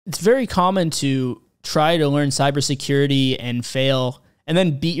it's very common to try to learn cybersecurity and fail and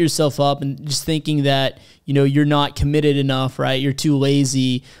then beat yourself up and just thinking that, you're not committed enough, right? You're too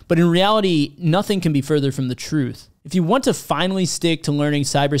lazy. But in reality, nothing can be further from the truth. If you want to finally stick to learning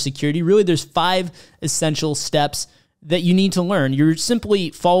cybersecurity, really there's 5 essential steps that you need to learn. You're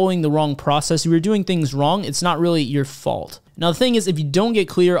simply following the wrong process. You're doing things wrong. It's not really your fault. Now, the thing is, if you don't get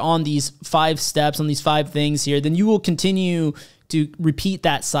clear on these 5 steps, on these 5 things here, then you will continue to repeat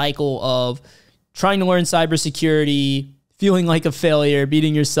that cycle of trying to learn cybersecurity, feeling like a failure,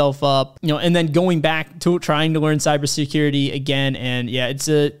 beating yourself up, and then going back to trying to learn cybersecurity again. And yeah, it's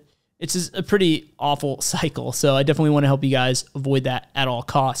a pretty awful cycle. So I definitely want to help you guys avoid that at all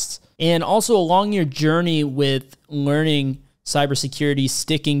costs. And also along your journey with learning cybersecurity,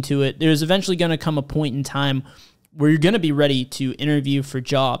 sticking to it, there's eventually going to come a point in time where you're going to be ready to interview for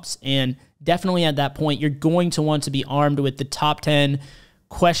jobs. And definitely at that point, you're going to want to be armed with the top 10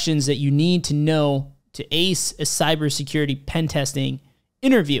 questions that you need to know to ace a cybersecurity pen testing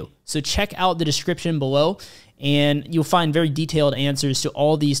interview. So check out the description below and you'll find very detailed answers to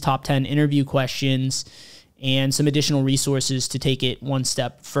all these top 10 interview questions and some additional resources to take it one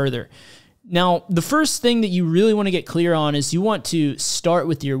step further. Now, the first thing that you really want to get clear on is you want to start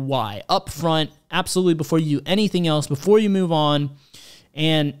with your why up front, absolutely before you do anything else, before you move on.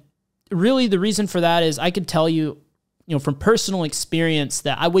 And really the reason for that is I could tell you, from personal experience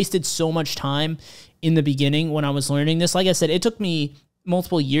that I wasted so much time in the beginning when I was learning this. Like I said, it took me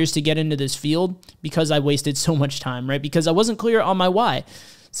multiple years to get into this field because I wasted so much time, right? Because I wasn't clear on my why.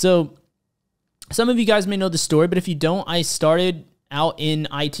 So some of you guys may know the story, but if you don't, I started out in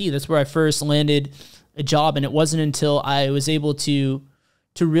IT. That's where I first landed a job. And it wasn't until I was able to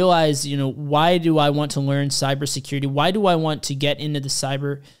realize, why do I want to learn cybersecurity? Why do I want to get into the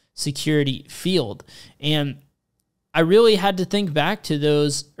cybersecurity field? And I really had to think back to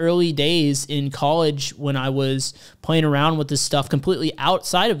those early days in college when I was playing around with this stuff completely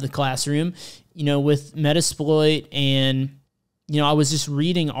outside of the classroom, with Metasploit, and, I was just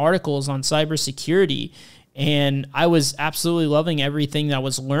reading articles on cybersecurity, and I was absolutely loving everything that I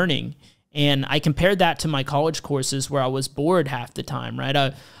was learning. And I compared that to my college courses where I was bored half the time,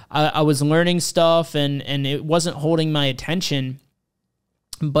 right? I was learning stuff and it wasn't holding my attention,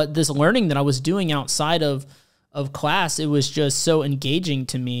 but this learning that I was doing outside of class, it was just so engaging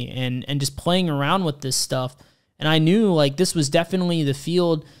to me and just playing around with this stuff. And I knew like this was definitely the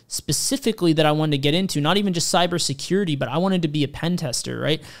field specifically that I wanted to get into, not even just cybersecurity, but I wanted to be a pen tester,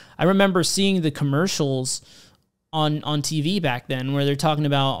 right? I remember seeing the commercials on TV back then where they're talking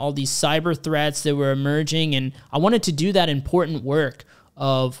about all these cyber threats that were emerging. And I wanted to do that important work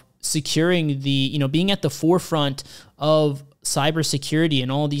of securing being at the forefront of cybersecurity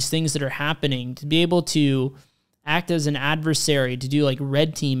and all these things that are happening, to be able to act as an adversary, to do like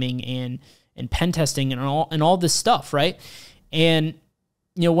red teaming and pen testing and all this stuff, right? And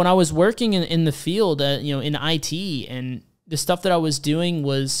when I was working in the field, in IT, and the stuff that I was doing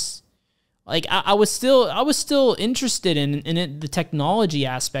was like I was still interested in it, the technology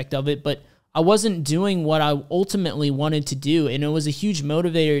aspect of it, but I wasn't doing what I ultimately wanted to do, and it was a huge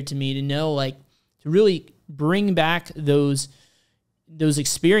motivator to me to know, like, to really bring back those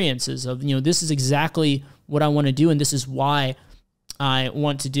experiences of this is exactly what I want to do, and this is why I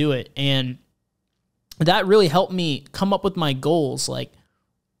want to do it. And that really helped me come up with my goals, like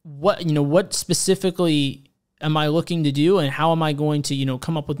what specifically am I looking to do and how am I going to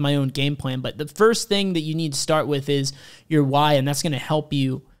come up with my own game plan. But the first thing that you need to start with is your why, and that's going to help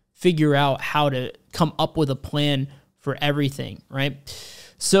you figure out how to come up with a plan for everything, right?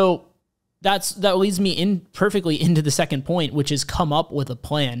 So that leads me perfectly into the second point, which is come up with a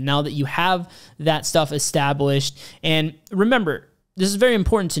plan. Now that you have that stuff established, and remember, this is very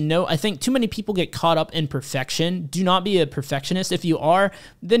important to note. I think too many people get caught up in perfection. Do not be a perfectionist. If you are,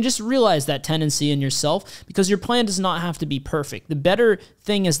 then just realize that tendency in yourself, because your plan does not have to be perfect. The better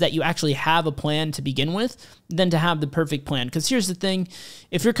thing is that you actually have a plan to begin with than to have the perfect plan. Because here's the thing,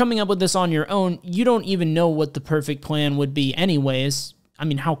 if you're coming up with this on your own, you don't even know what the perfect plan would be anyways. I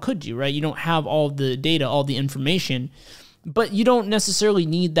mean, how could you, right? You don't have all the data, all the information, but you don't necessarily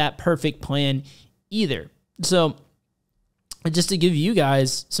need that perfect plan either. So just to give you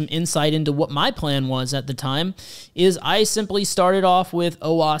guys some insight into what my plan was at the time, is I simply started off with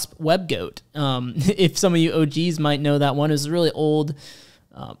OWASP WebGoat. If some of you OGs might know that one, it was a really old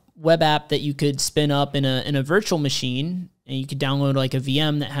web app that you could spin up in a virtual machine, and you could download like a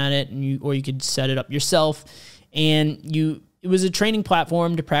VM that had it, or you could set it up yourself, and you it was a training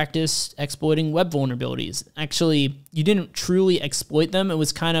platform to practice exploiting web vulnerabilities. Actually, you didn't truly exploit them. It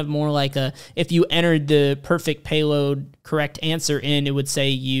was kind of more like if you entered the perfect payload correct answer in, it would say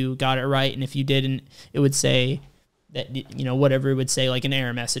you got it right. And if you didn't, it would say that, whatever it would say, like an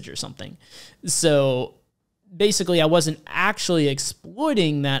error message or something. So basically I wasn't actually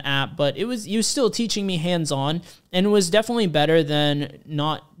exploiting that app, but you was still teaching me hands-on, and it was definitely better than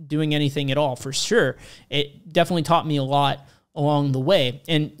not doing anything at all, for sure. It definitely taught me a lot along the way.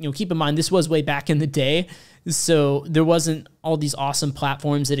 And, keep in mind, this was way back in the day, so there wasn't all these awesome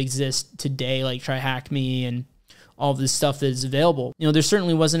platforms that exist today, like TryHackMe and all of this stuff that is available. There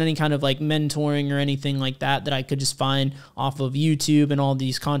certainly wasn't any kind of like mentoring or anything like that I could just find off of YouTube and all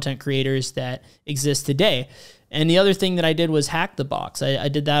these content creators that exist today. And the other thing that I did was hack the box. I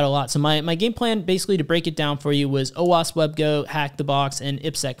did that a lot. So my game plan, basically to break it down for you, was OWASP WebGoat, Hack the Box, and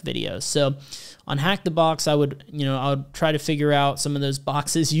IPSEC videos. So on Hack the Box, I would try to figure out some of those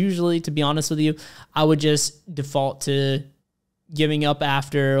boxes. Usually, to be honest with you, I would just default to giving up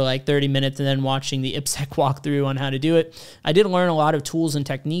after like 30 minutes and then watching the IPSEC walkthrough on how to do it. I did learn a lot of tools and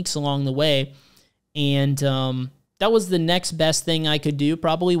techniques along the way, and that was the next best thing I could do,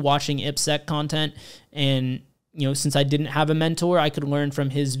 probably watching IPSEC content. And since I didn't have a mentor, I could learn from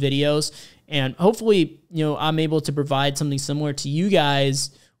his videos, and hopefully I'm able to provide something similar to you guys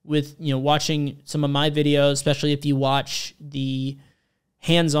with watching some of my videos, especially if you watch the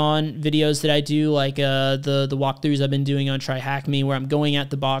hands-on videos that I do, like the walkthroughs I've been doing on TryHackMe, where I'm going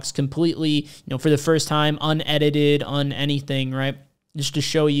at the box completely, for the first time, unedited, anything, right? Just to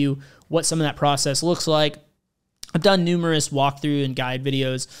show you what some of that process looks like. I've done numerous walkthrough and guide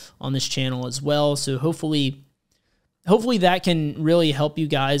videos on this channel as well, so hopefully that can really help you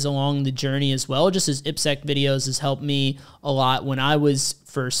guys along the journey as well, just as IPSEC videos has helped me a lot when I was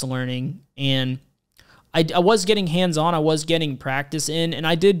first learning. And I was getting hands-on, I was getting practice in, and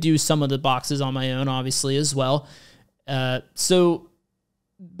I did do some of the boxes on my own, obviously, as well. But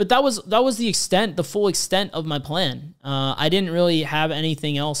that was the full extent of my plan. I didn't really have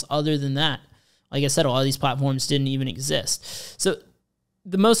anything else other than that. Like I said, a lot of these platforms didn't even exist. So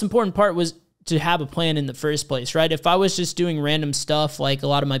the most important part was to have a plan in the first place, right? If I was just doing random stuff like a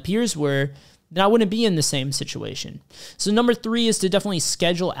lot of my peers were, then I wouldn't be in the same situation. So number 3 is to definitely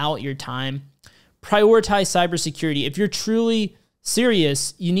schedule out your time. Prioritize cybersecurity. If you're truly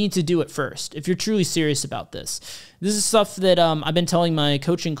serious, you need to do it first. If you're truly serious about this. This is stuff that I've been telling my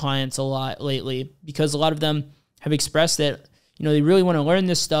coaching clients a lot lately, because a lot of them have expressed that they really want to learn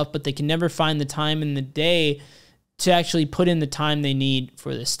this stuff, but they can never find the time in the day to actually put in the time they need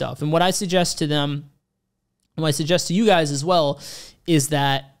for this stuff. And what I suggest to them, and what I suggest to you guys as well, is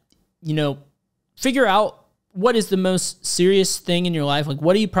that figure out what is the most serious thing in your life. Like,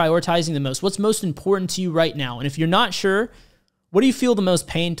 what are you prioritizing the most? What's most important to you right now? And if you're not sure, what do you feel the most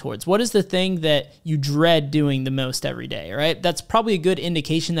pain towards? What is the thing that you dread doing the most every day, right? That's probably a good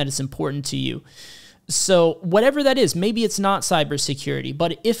indication that it's important to you. So whatever that is, maybe it's not cybersecurity,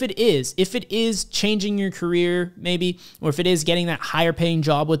 but if it is changing your career maybe, or if it is getting that higher paying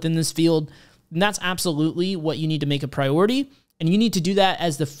job within this field, then that's absolutely what you need to make a priority. And you need to do that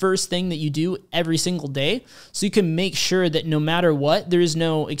as the first thing that you do every single day, so you can make sure that no matter what, there is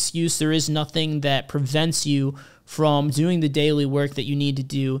no excuse, there is nothing that prevents you from doing the daily work that you need to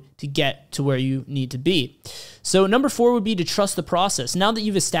do to get to where you need to be. So number 4 would be to trust the process. Now that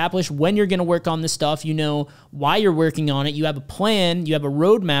you've established when you're going to work on this stuff, you know why you're working on it, you have a plan, you have a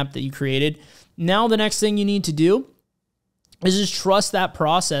roadmap that you created. Now the next thing you need to do is just trust that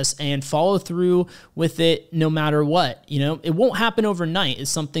process and follow through with it no matter what. It won't happen overnight is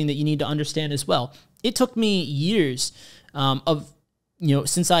something that you need to understand as well. It took me years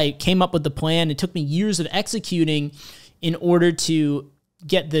since I came up with the plan, it took me years of executing in order to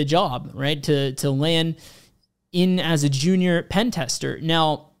get the job, right? To land in as a junior pen tester.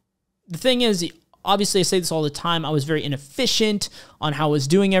 Now, the thing is, obviously I say this all the time, I was very inefficient on how I was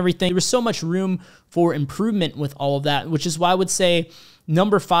doing everything. There was so much room for improvement with all of that, which is why I would say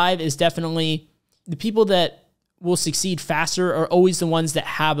number 5 is definitely the people that will succeed faster are always the ones that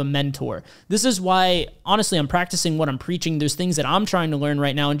have a mentor. This is why, honestly, I'm practicing what I'm preaching. There's things that I'm trying to learn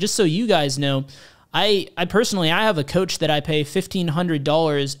right now. And just so you guys know, I personally have a coach that I pay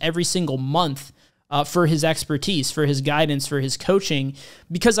 $1,500 every single month for his expertise, for his guidance, for his coaching,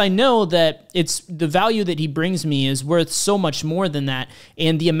 because I know that it's the value that he brings me is worth so much more than that.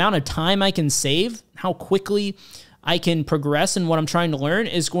 And the amount of time I can save, how quickly I can progress in what I'm trying to learn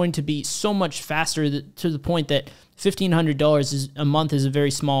is going to be so much faster to the point that $1,500 a month is a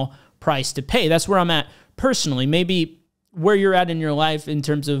very small price to pay. That's where I'm at personally. Maybe where you're at in your life in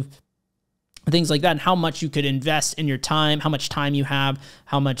terms of things like that, and how much you could invest in your time, how much time you have,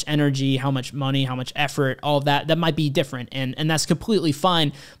 how much energy, how much money, how much effort, all of that. That might be different, and that's completely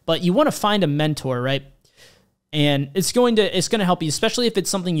fine. But you want to find a mentor, right? And it's going to help you, especially if it's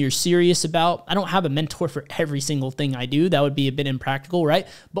something you're serious about. I don't have a mentor for every single thing I do. That would be a bit impractical, right?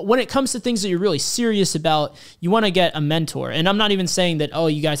 But when it comes to things that you're really serious about, you want to get a mentor. And I'm not even saying that, oh,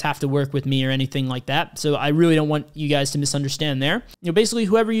 you guys have to work with me or anything like that. So I really don't want you guys to misunderstand there. Basically,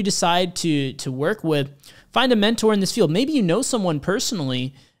 whoever you decide to work with, find a mentor in this field. Maybe you know someone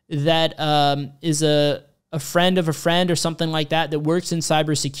personally that is a friend of a friend or something like that works in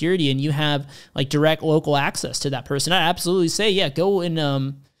cybersecurity, and you have like direct local access to that person. I absolutely say, yeah, go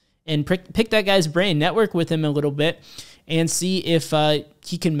and pick that guy's brain, network with him a little bit, and see if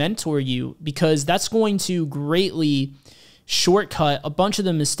he can mentor you, because that's going to greatly shortcut a bunch of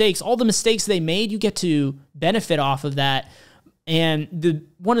the mistakes. All the mistakes they made, you get to benefit off of that. And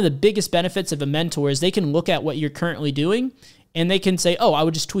one of the biggest benefits of a mentor is they can look at what you're currently doing, and they can say, oh, I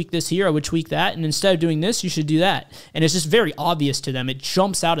would just tweak this here, I would tweak that, and instead of doing this, you should do that. And it's just very obvious to them. It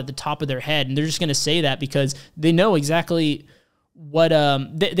jumps out at the top of their head, and they're just going to say that because they know exactly what,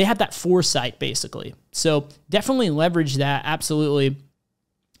 they have that foresight, basically. So definitely leverage that, absolutely.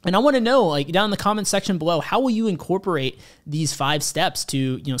 And I want to know, like, down in the comment section below, how will you incorporate these 5 steps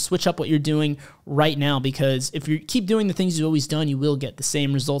to, switch up what you're doing right now? Because if you keep doing the things you've always done, you will get the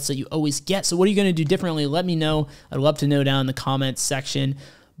same results that you always get. So what are you going to do differently? Let me know. I'd love to know down in the comments section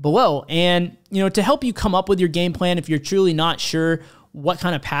below. And, to help you come up with your game plan, if you're truly not sure what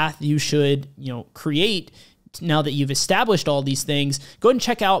kind of path you should, create now that you've established all these things, go ahead and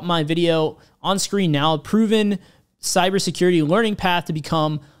check out my video on screen now, Proven Cybersecurity Learning Path to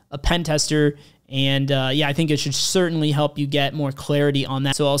Become a Pen Tester. And yeah, I think it should certainly help you get more clarity on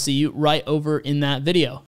that. So I'll see you right over in that video.